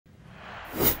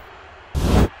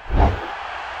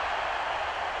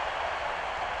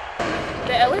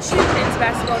LSU men's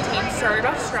basketball team started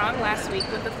off strong last week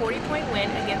with a 40-point win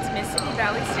against Mississippi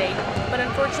Valley State, but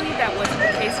unfortunately that wasn't the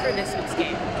case for this week's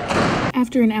game.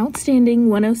 After an outstanding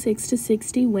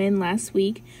 106-60 win last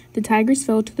week, the Tigers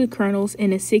fell to the Colonels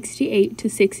in a 68-66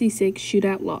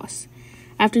 shootout loss.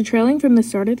 After trailing from the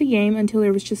start of the game until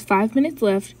there was just 5 minutes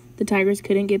left, the Tigers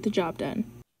couldn't get the job done.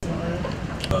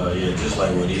 Yeah, just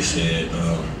like what he said,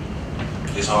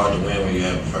 it's hard to win when you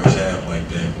have a first half like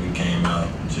that. We came out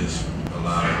just a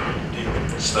lot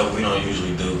of stuff we don't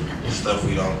usually do, stuff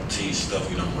we don't teach, stuff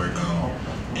we don't work on,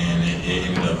 and it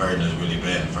ended up hurting us really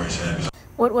bad in the first half.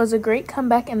 What was a great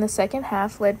comeback in the second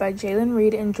half, led by Jalen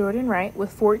Reed and Jordan Wright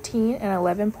with 14 and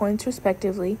 11 points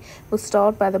respectively, was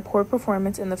stalled by the poor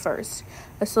performance in the first.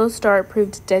 A slow start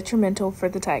proved detrimental for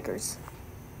the Tigers.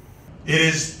 It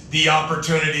is the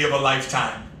opportunity of a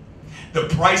lifetime. The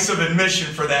price of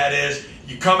admission for that is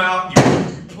you come out, you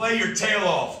play your tail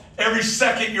off. Every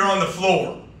second you're on the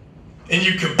floor. And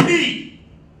you compete.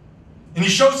 And you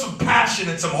show some passion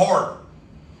and some heart.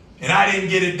 And I didn't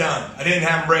get it done. I didn't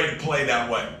have them ready to play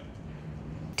that way.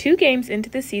 2 games into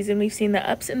the season, we've seen the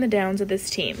ups and the downs of this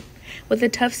team. With a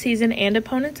tough season and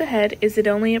opponents ahead, is it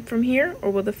only up from here,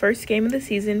 or will the first game of the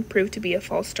season prove to be a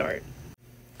false start?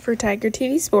 For Tiger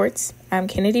TV Sports, I'm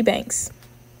Kennedy Banks.